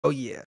Oh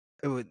yeah,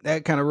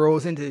 that kind of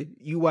rolls into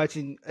you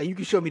watching. You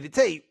can show me the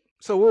tape,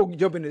 so we'll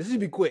jump into this. This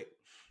should be quick.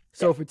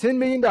 So for $10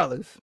 million,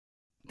 $10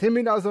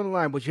 million on the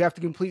line, but you have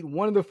to complete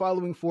one of the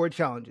following 4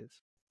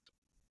 challenges.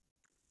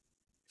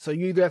 So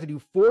you either have to do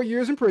 4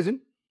 years in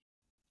prison,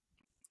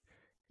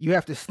 you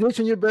have to snitch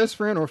on your best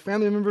friend or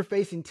family member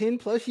facing 10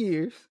 plus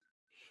years,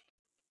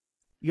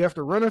 you have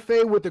to run a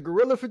fade with a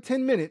gorilla for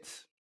 10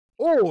 minutes,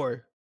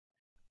 or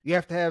you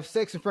have to have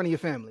sex in front of your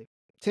family.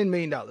 $10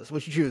 million.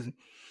 What you choosing?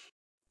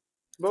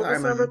 What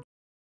was number?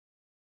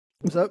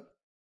 What's up?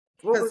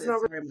 What was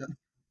number?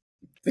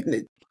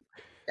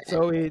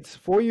 So it's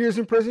 4 years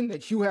in prison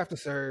that you have to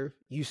serve.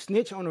 You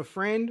snitch on a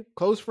friend,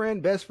 close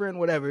friend, best friend,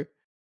 whatever,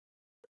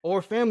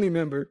 or family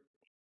member,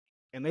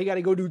 and they got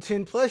to go do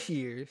 10 plus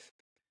years,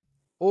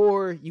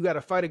 or you got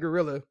to fight a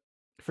gorilla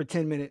for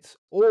 10 minutes,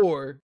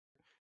 or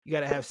you got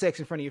to have sex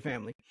in front of your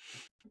family.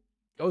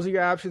 Those are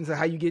your options of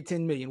how you get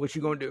 10 million. What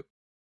you gonna do?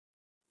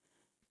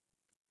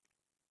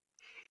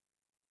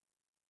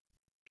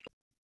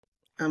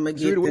 I'm gonna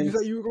get. What you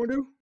say you were gonna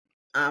do?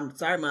 I'm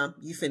sorry, Mom.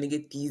 You finna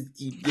get these.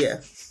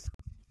 Yeah.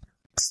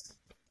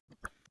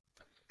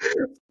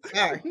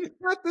 Sorry.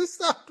 Not the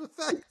sound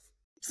effects.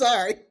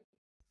 Sorry.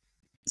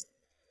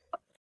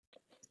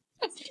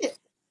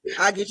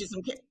 I'll get you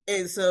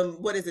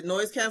some what is it,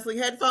 noise canceling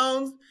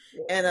headphones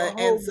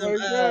and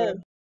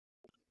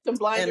some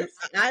blinders.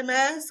 And eye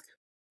mask.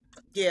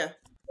 Yeah.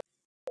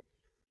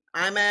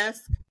 Eye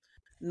mask,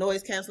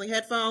 noise canceling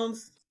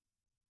headphones.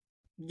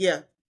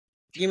 Yeah.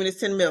 Give me this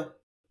 10 mil.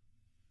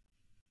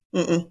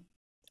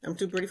 I'm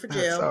too pretty for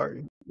jail.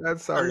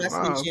 That's sorry. I'm not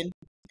snitching.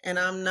 And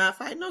I'm not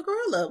fighting no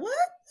gorilla. What?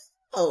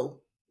 Oh.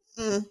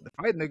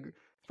 Fighting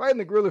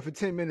the gorilla for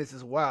 10 minutes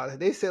is wild.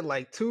 They said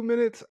like 2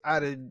 minutes I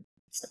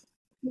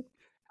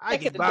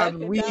could buy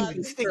the weed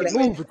and stick and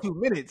move for 2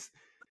 minutes.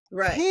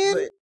 Right.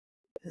 10?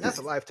 That's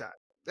a lifetime.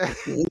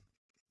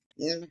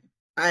 Yeah.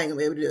 I ain't gonna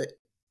be able to do it.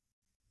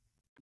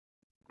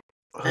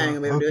 I ain't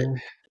gonna be able to do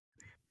it.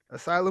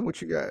 Asylum,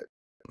 what you got?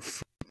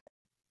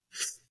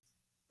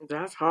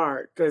 That's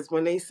hard, because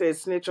when they said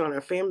snitch on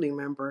a family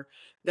member,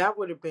 that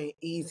would have been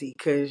easy,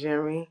 because, you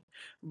know what I mean?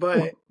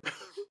 But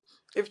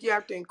if you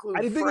have to include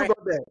I didn't think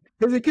about that,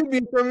 because it could be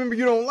a family member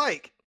you don't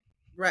like.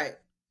 Right.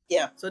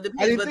 Yeah. So it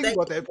depends. I didn't think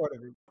about that part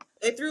of it.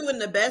 They threw in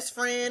the best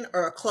friend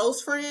or a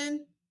close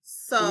friend,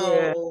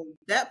 so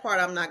that part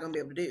I'm not going to be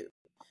able to do.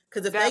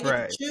 Because if they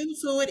get to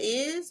choose who it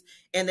is,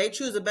 and they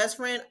choose a best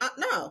friend,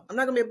 no, I'm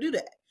not going to be able to do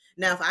that.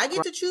 Now, if I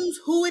get to choose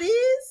who it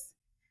is,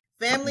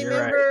 family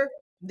member,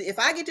 if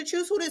I get to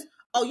choose who it is,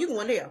 you can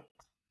win there.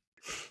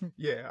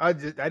 Yeah, I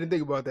didn't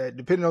think about that.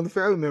 Depending on the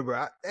family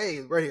member,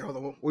 hey, right here, hold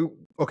on.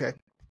 Okay,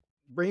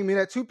 bring me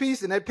that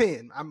 2-piece and that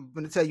pen. I'm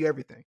going to tell you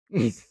everything.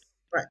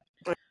 Right.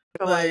 But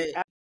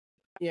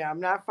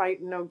I'm not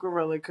fighting no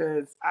gorilla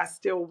because I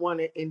still want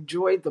to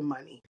enjoy the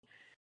money.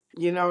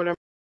 You know what I mean?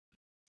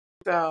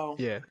 So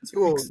yeah,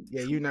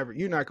 you're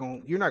not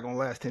gonna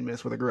last 10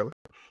 minutes with a gorilla.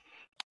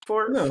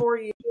 4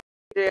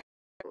 years,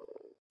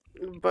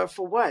 but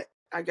for what?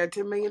 I got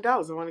 $10 million. I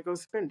want to go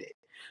spend it.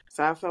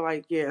 So I feel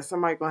like,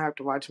 somebody gonna have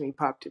to watch me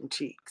pop them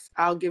cheeks.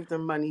 I'll give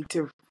them money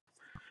to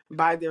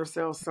buy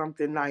themselves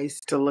something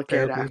nice to look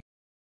at.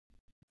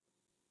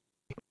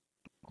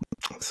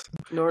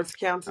 North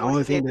Council. The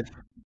only thing that.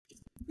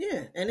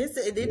 Yeah, and it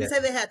didn't say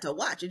they had to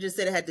watch. It just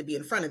said it had to be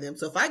in front of them.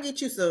 So if I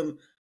get you some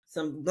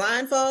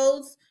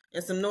blindfolds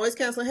and some noise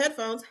canceling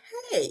headphones,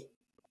 hey,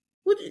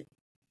 you ain't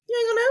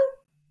gonna know.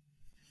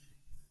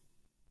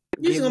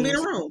 You're just gonna be in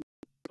a room.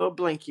 A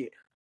blanket.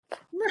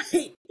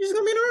 Right. You're just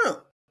gonna be in a room.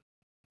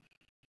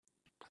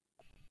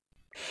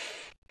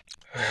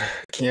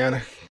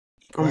 Kiana,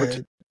 go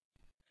ahead.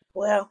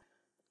 Well,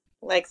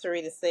 like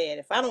Sarita said,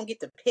 if I don't get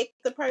to pick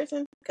the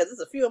person, because there's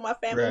a few of my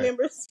family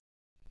members.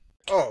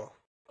 I'm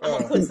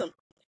gonna put some.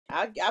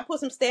 I'll put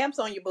some stamps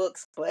on your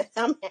books, but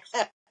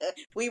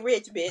we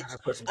rich, bitch. I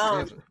put some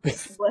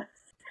stamps.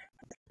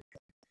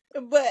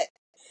 But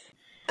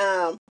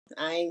I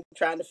ain't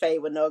trying to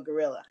fade with no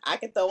gorilla. I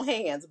can throw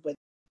hands, but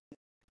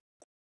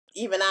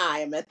even I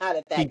am not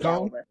at that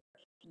caliber.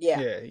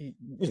 Yeah.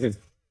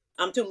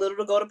 I'm too little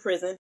to go to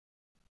prison,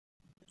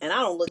 and I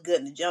don't look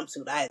good in a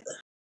jumpsuit either.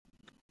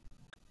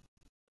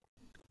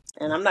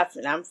 And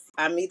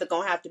I'm either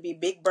gonna have to be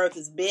Big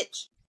Bertha's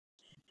bitch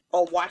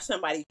or watch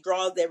somebody's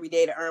draws every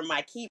day to earn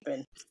my keep,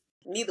 and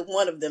neither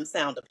one of them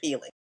sound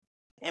appealing.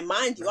 And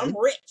mind you, I'm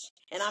rich,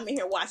 and I'm in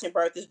here watching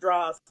Bertha's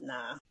draws.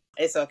 Nah,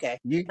 it's okay.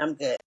 I'm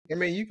good. I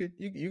mean,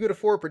 you could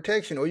afford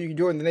protection, or you could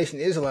join the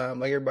Nation of Islam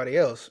like everybody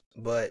else.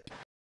 But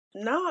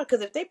no,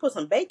 because if they put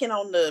some bacon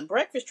on the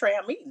breakfast tray,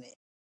 I'm eating it.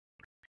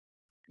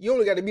 You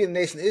only got to be in the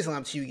Nation of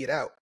Islam till you get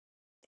out.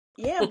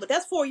 Yeah, but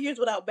that's 4 years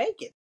without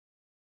bacon.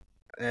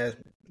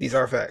 These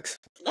are facts.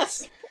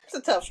 That's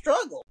a tough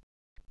struggle.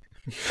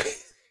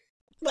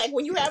 Like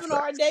when you have an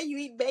hard day, you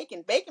eat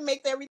bacon. Bacon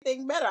makes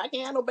everything better. I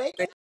can't have no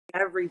bacon.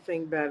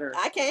 Everything better.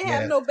 I can't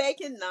have no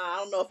bacon. Nah, I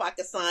don't know if I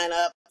can sign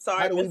up.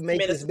 Sorry, how do we make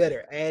this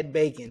better? Add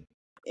bacon.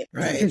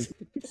 Right.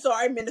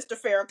 Sorry, Minister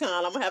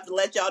Farrakhan. I'm gonna have to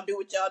let y'all do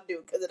what y'all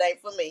do because it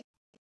ain't for me.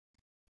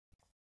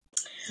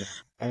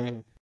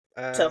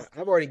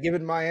 I've already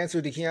given my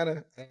answer to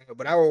Kiana,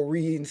 but I will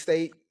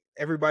reinstate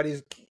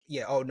everybody's.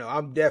 Yeah, oh no,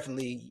 I'm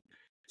definitely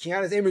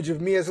Kiana's image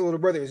of me as a little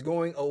brother is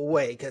going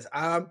away because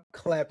I'm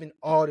clapping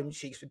all them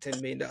cheeks for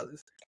 $10 million.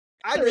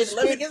 I just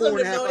spent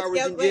 4.5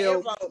 hours in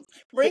jail.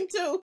 Bring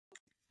two.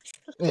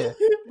 Yeah.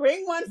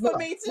 Bring one for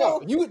me too.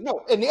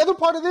 No. And the other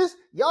part of this,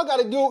 y'all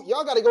gotta go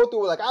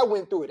through it like I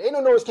went through it. Ain't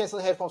no noise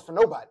canceling headphones for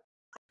nobody.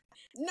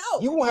 No,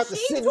 you won't have to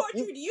sit. She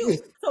tortured you,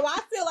 so I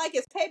feel like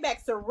it's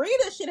payback.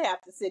 Sarita should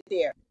have to sit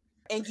there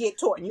and get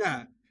tortured.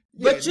 Nah,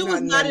 but you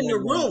was not in the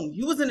room.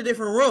 You was in a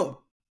different room.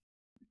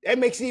 That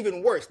makes it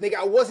even worse, nigga.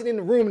 I wasn't in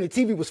the room and the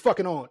TV was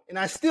fucking on, and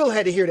I still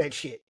had to hear that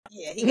shit.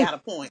 Yeah, he got a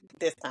point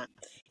this time.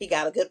 He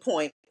got a good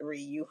point, Ree.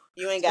 You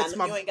ain't got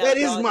that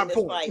is my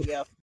point. Fight,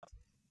 yo.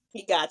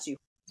 He got you.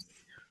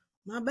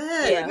 My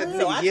bad. Yeah.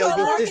 So I told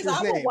Marcus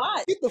I will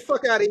watch. Get the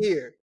fuck out of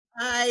here.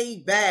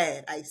 I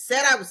bad. I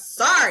said I was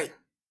sorry.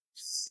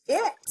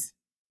 Shit.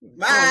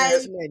 My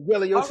man,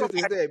 yelling your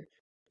sister's name.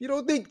 You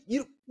don't think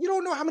you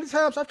don't know how many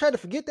times I've tried to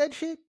forget that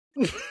shit?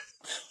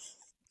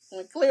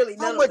 Well, clearly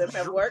none of them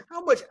have worked.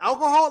 How much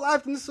alcohol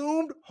I've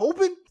consumed,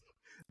 hoping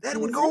that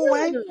would go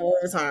away.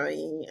 I'm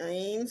sorry.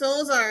 I'm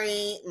so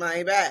sorry.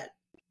 My bad.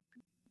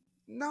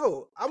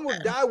 No, I'm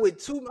gonna die with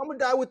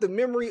the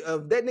memory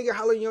of that nigga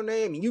hollering your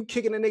name and you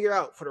kicking a nigga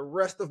out for the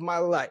rest of my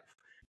life.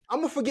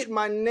 I'm gonna forget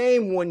my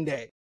name one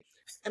day,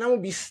 and I'm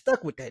gonna be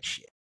stuck with that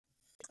shit.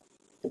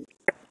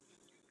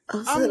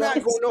 I'm not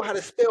gonna know how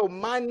to spell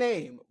my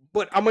name,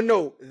 but I'm gonna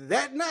know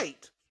that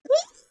night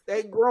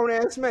that grown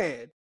ass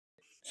man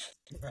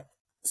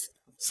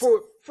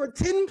for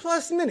 10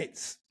 plus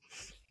minutes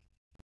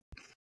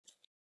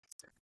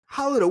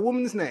hollered a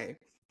woman's name.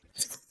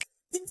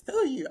 I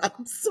tell you,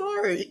 I'm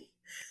sorry.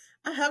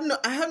 I have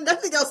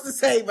nothing else to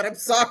say, but I'm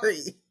sorry.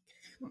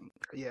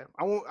 Yeah,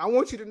 I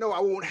want you to know I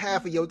want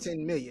half of your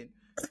 10 million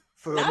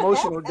for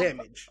emotional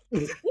damage.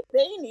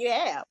 They need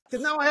half.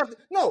 Because now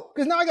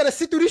I gotta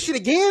sit through this shit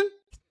again.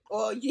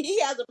 Well,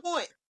 he has a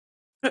point.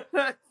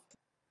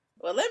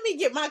 Well, let me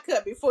get my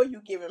cut before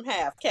you give him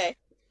half, okay?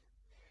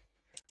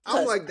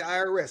 I'm like the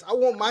IRS. I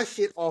want my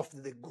shit off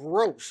the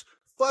gross.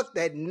 Fuck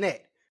that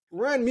net.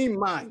 Run me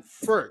mine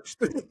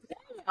first.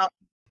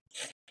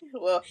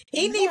 Well,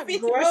 he needs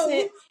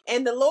 50%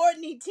 and the Lord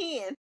need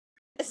 10.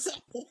 So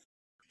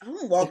I'm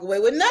gonna walk away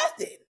with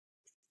nothing.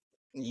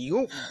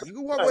 You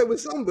can walk away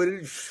with something, but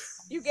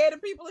you gave the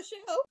people a show.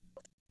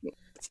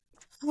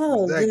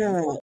 Oh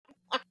God.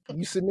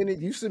 You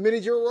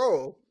submitted your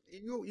role.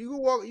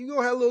 You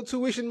gonna have a little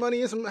tuition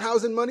money and some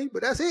housing money,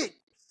 but that's it.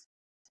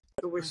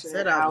 Tuition I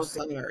said I was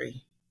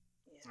sorry.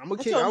 I'm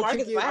gonna kick. I'll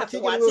Marcus, if I have to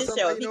watch his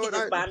show, if he can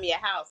just buy me a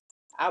house,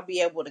 I'll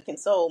be able to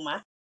console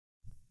my.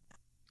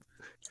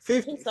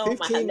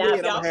 15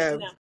 million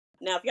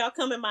now, if y'all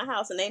come in my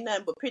house and ain't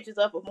nothing but pictures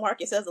up of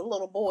Marcus as a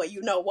little boy,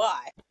 you know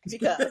why?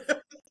 Because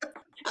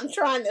I'm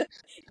trying to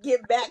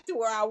get back to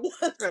where I was.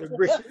 Trying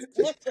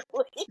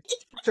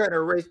to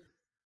erase.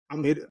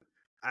 I'm here.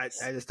 I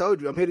just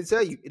told you. I'm here to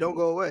tell you. It don't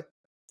go away.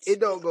 It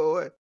don't go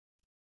away.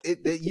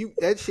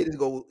 That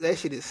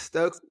shit is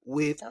stuck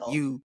with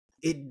you.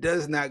 It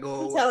does not go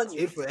away. I'm telling you,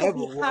 it forever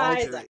will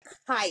high alter as a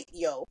kite,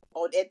 yo.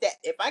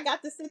 If I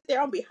got to sit there,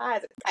 I'll be high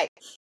as a kite.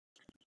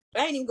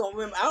 I ain't even gonna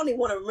remember. I don't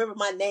even want to remember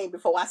my name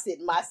before I sit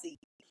in my seat.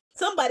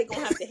 Somebody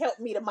gonna have to help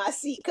me to my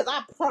seat, because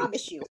I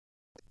promise you.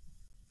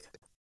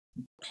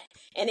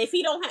 And if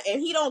he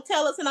don't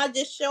tell us, and I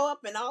just show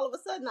up, and all of a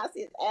sudden I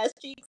see his ass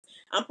cheeks,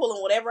 I'm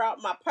pulling whatever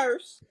out my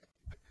purse.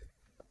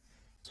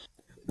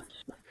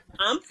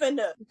 I'm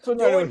finna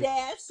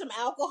DoorDash some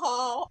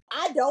alcohol.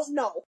 I don't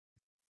know.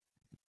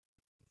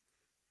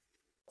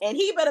 And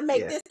he better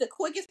make this the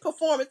quickest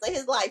performance of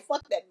his life.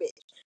 Fuck that bitch.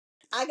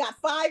 I got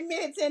 5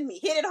 minutes in me.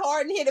 Hit it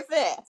hard and hit it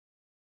fast.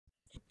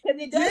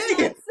 Because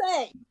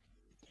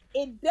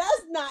it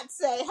does not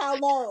say how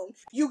long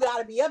you got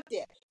to be up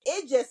there.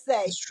 It just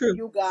says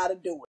you got to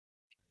do it.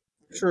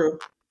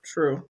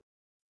 True.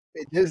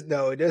 It does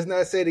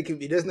not say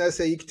it does not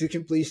say you to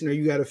completion or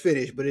you got to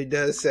finish, but it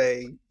does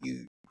say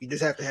you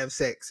just have to have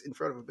sex in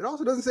front of him. It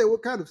also doesn't say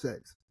what kind of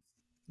sex.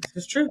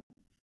 It's true.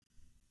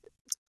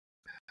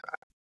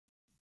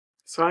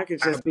 So I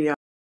could just be out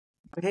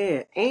my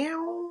head.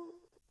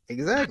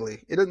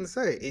 Exactly. It doesn't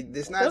say.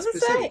 It's not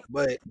specific,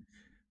 but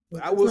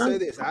I will say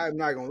this. I'm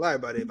not going to lie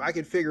about it. If I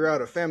could figure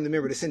out a family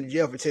member to send to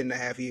jail for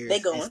 10.5 years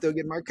and still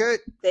get my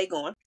cut. They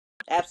going.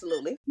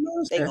 Absolutely.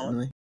 They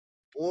going.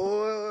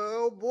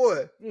 Oh,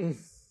 boy.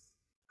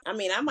 I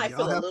mean, I might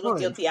feel a little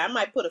guilty. I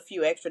might put a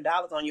few extra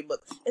dollars on your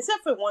book.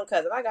 Except for one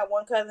cousin. I got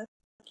one cousin.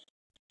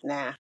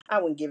 Nah,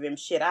 I wouldn't give him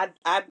shit. I'd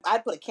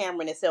put a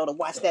camera in his cell to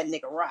watch that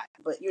nigga rot.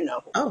 But, you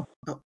know. Oh.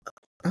 Okay.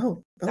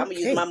 I'm going to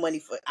use my money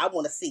for I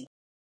want to see.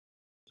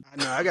 I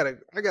know. I got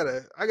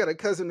a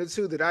cousin or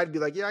two that I'd be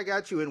like, yeah, I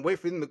got you, and wait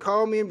for them to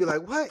call me and be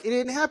like, what? It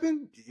didn't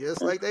happen?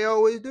 Just like they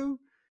always do.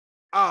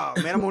 Oh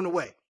man, I'm on the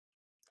way.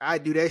 I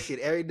do that shit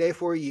every day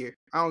for a year.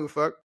 I don't give a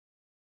fuck.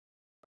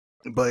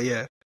 But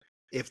yeah,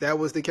 if that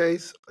was the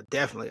case,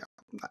 definitely.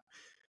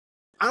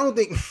 I don't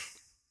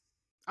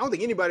I don't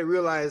think anybody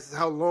realizes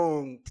how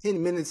long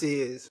 10 minutes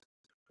is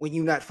when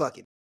you're not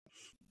fucking.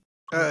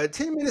 10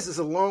 minutes is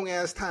a long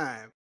ass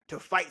time to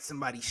fight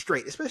somebody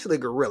straight, especially a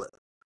gorilla.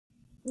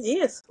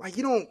 Yes. Like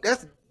you don't.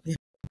 That's.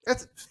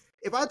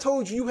 If I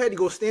told you had to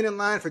go stand in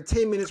line for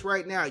 10 minutes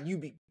right now, you'd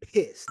be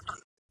pissed.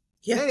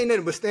 Yeah. That ain't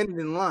nothing but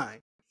standing in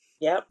line.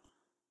 Yep.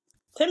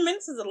 10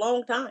 minutes is a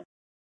long time.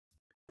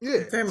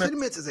 Yeah, 10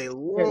 minutes is a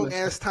long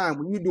ass time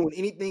when you're doing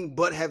anything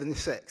but having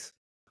sex.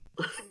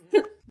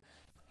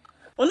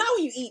 Well, not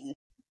when you're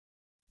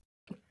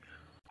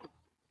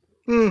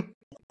eating.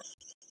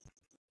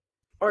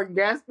 Or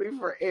gasping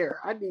for air.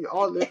 I need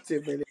all this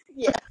 10 minutes.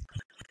 Yeah.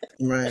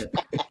 Right.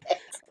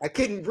 I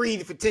couldn't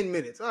breathe for 10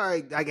 minutes. All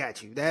right, I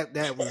got you.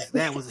 That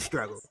was a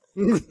struggle.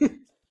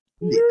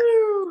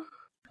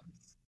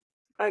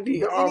 I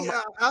need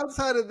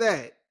outside of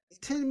that,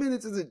 10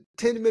 minutes is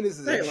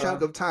a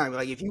chunk of time.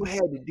 Like if you had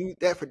to do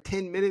that for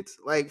 10 minutes,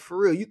 like for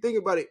real, you think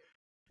about it,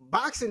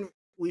 boxing,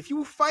 if you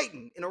were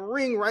fighting in a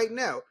ring right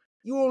now,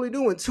 you only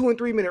doing 2 and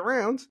 3 minute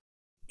rounds.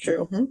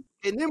 True. And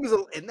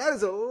that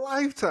is a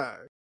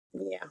lifetime.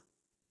 Yeah.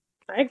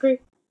 I agree.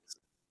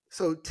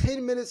 So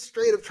 10 minutes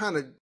straight of trying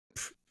to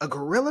a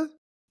gorilla?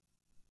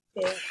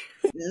 Yeah.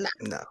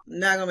 No.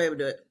 Not gonna be able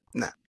to do it.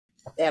 No.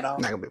 At all.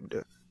 Not gonna be able to do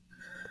it.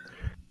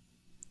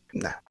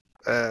 No.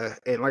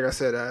 And like I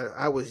said,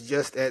 I was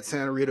just at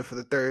Santa Rita for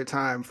the third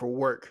time for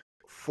work.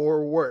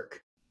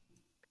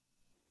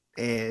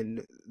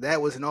 And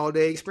that was an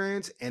all-day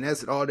experience, and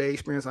that's an all-day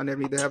experience I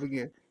never need to have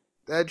again.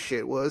 That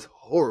shit was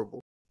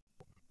horrible.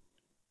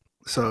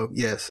 So,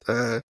 yes,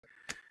 we're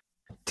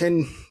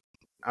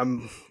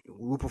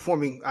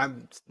performing.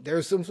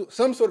 There's some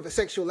sort of a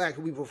sexual act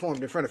we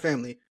performed in front of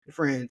family and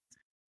friends.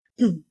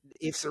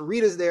 If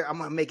Sarita's there, I'm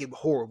gonna make it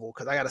horrible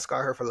because I gotta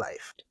scar her for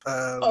life.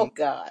 Oh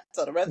God!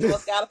 So the rest of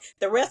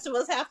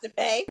us have to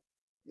pay.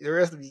 The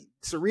rest of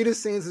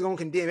Sarita's sins is gonna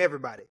condemn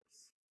everybody.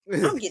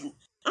 I'm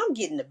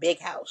getting a big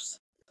house.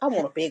 I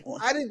want a big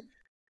one.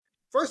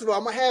 First of all,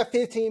 I'm gonna have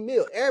 15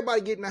 mil.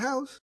 Everybody get in the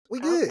house. We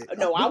good. I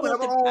want the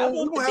big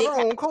have our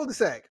own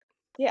cul-de-sac.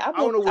 Yeah, I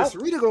don't know where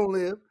Sarita gonna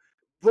live,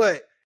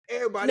 but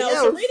everybody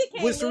else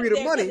with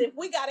Sarita money. If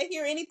we gotta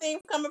hear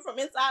anything coming from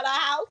inside our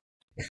house,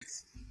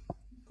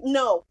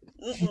 no.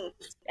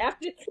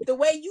 After the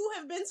way you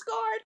have been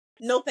scarred,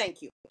 no,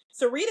 thank you.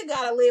 Sarita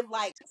gotta live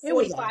like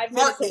 45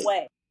 minutes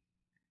away.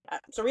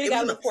 Sarita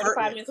gotta live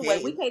 45 minutes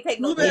away. We can't take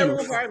no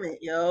chances. Apartment,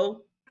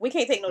 yo. We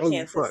can't take no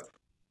chances.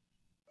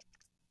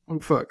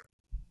 Fuck.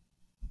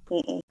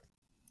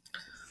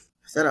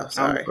 Shut up.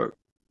 Sorry.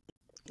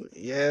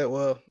 Yeah,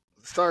 well,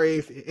 sorry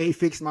if it ain't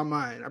fixed my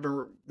mind. I've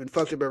been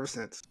fucked up ever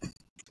since.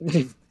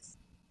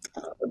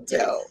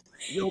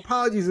 Your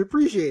apologies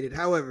appreciated.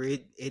 However,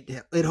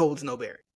 it holds no bearing.